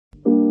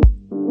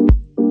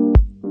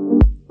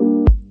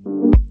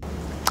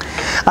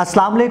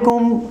Assalamu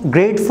alaikum,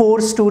 grade 4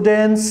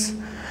 students.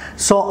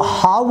 So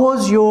how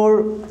was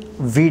your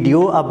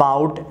video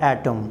about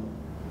atom?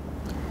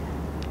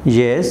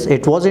 Yes,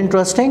 it was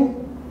interesting.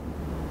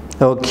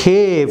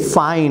 Okay,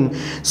 fine.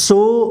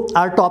 So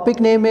our topic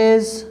name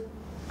is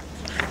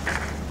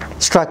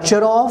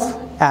structure of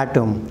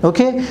atom.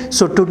 Okay,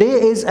 so today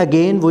is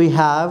again we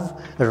have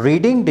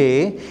reading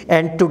day,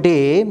 and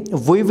today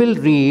we will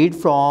read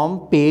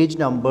from page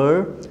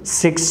number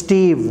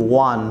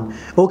 61.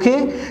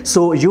 Okay,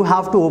 so you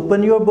have to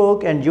open your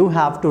book and you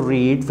have to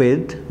read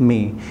with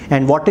me.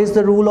 And what is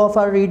the rule of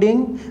our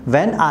reading?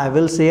 When I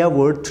will say a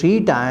word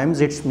 3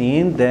 times, it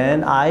means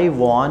then I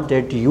want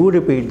that you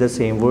repeat the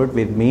same word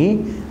with me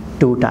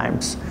 2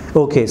 times.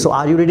 Okay, so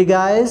are you ready,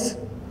 guys?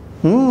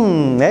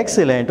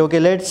 Excellent. Okay,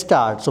 let's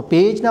start. So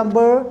page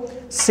number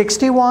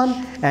 61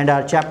 and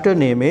our chapter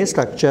name is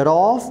structure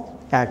of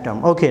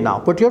atom. Okay, now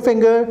put your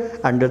finger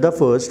under the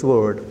first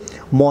word,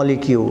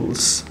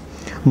 molecules.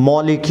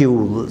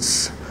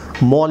 Molecules.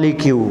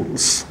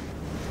 Molecules.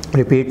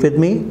 Repeat with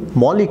me,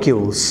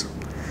 molecules.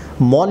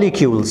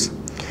 Molecules.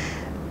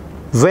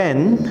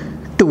 When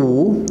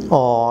 2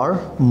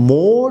 or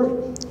more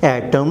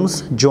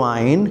atoms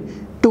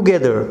join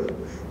together,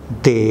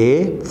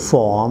 they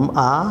form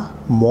a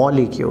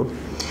molecule.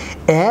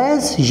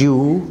 As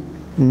you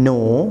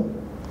know,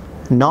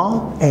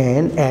 now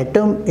an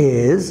atom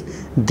is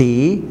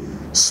the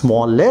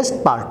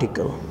smallest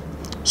particle.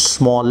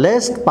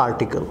 Smallest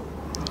particle.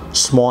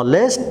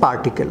 Smallest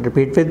particle.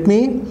 Repeat with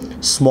me.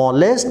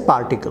 Smallest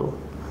particle.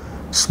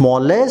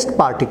 Smallest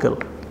particle.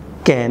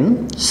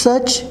 Can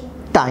such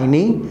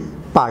tiny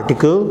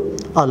particle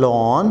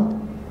alone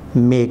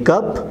make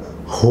up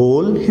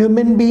whole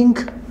human being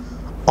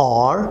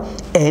or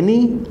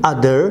any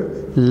other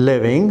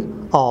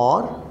living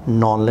or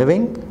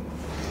non-living?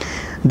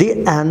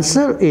 The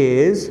answer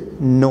is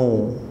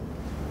no,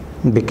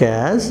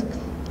 because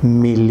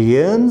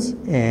millions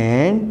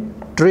and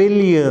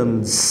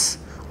trillions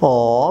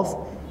of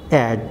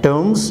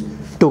atoms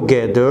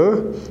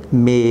together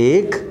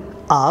make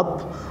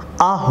up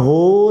a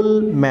whole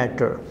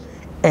matter,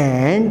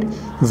 and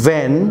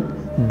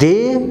when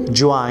they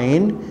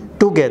join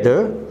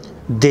together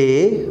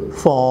they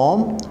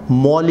form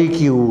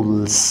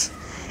molecules.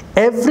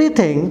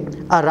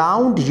 Everything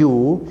around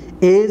you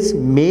is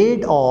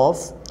made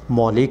of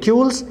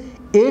molecules.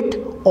 It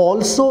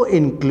also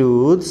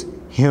includes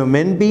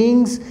human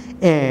beings,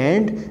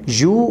 and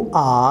you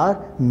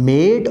are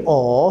made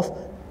of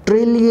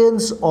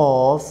trillions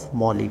of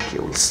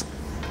molecules.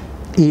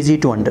 Easy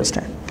to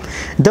understand.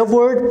 The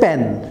word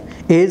pen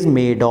is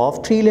made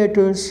of 3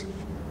 letters,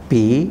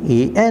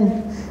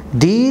 P-E-N.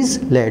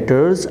 These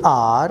letters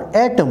are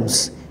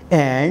atoms,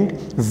 and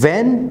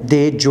when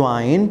they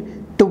join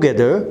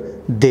together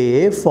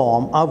they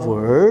form a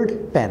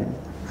word pen.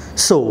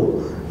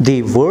 So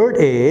the word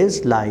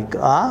is like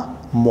a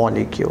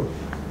molecule.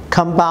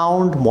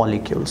 Compound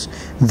molecules.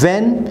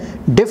 When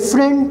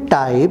different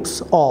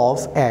types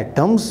of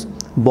atoms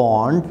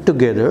bond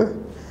together,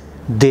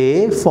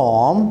 they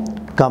form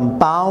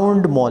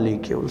compound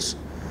molecules.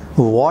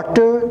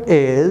 Water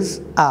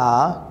is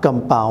a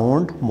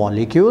compound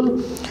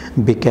molecule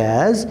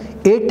because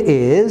it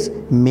is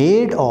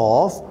made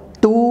of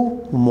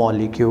 2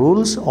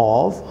 molecules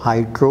of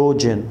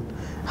hydrogen.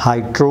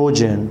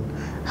 Hydrogen.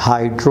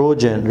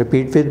 Hydrogen.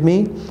 Repeat with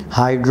me.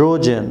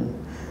 Hydrogen.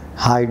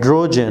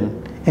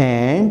 Hydrogen.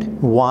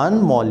 And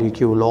 1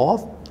 molecule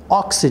of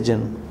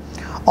oxygen.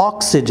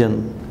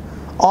 Oxygen.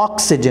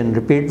 Oxygen.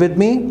 Repeat with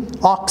me.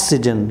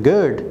 Oxygen.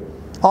 Good.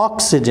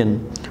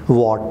 Oxygen.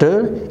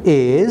 Water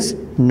is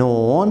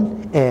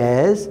known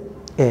as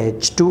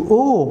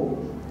H2O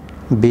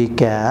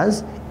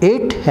because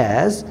it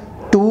has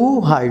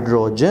 2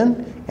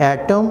 hydrogen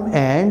atom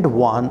and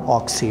 1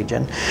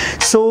 oxygen.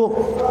 So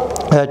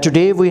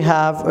today we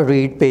have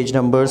read page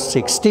number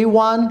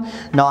 61.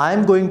 Now I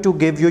am going to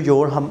give you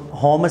your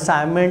home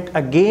assignment.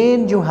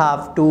 Again you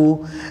have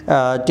to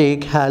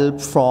take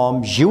help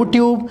from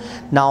YouTube.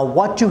 Now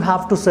what you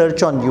have to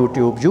search on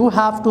YouTube? You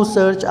have to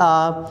search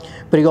a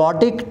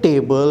periodic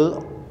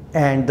table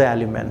and the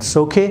elements.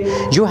 Okay,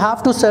 you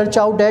have to search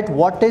out that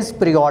what is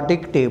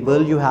periodic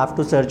table. You have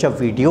to search a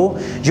video.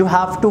 You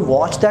have to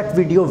watch that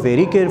video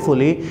very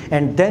carefully,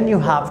 and then you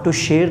have to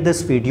share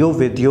this video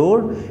with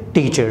your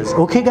teachers.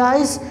 Okay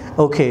guys?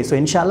 Okay, so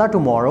inshallah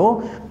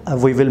tomorrow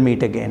we will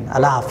meet again.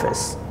 Allah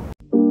Hafiz.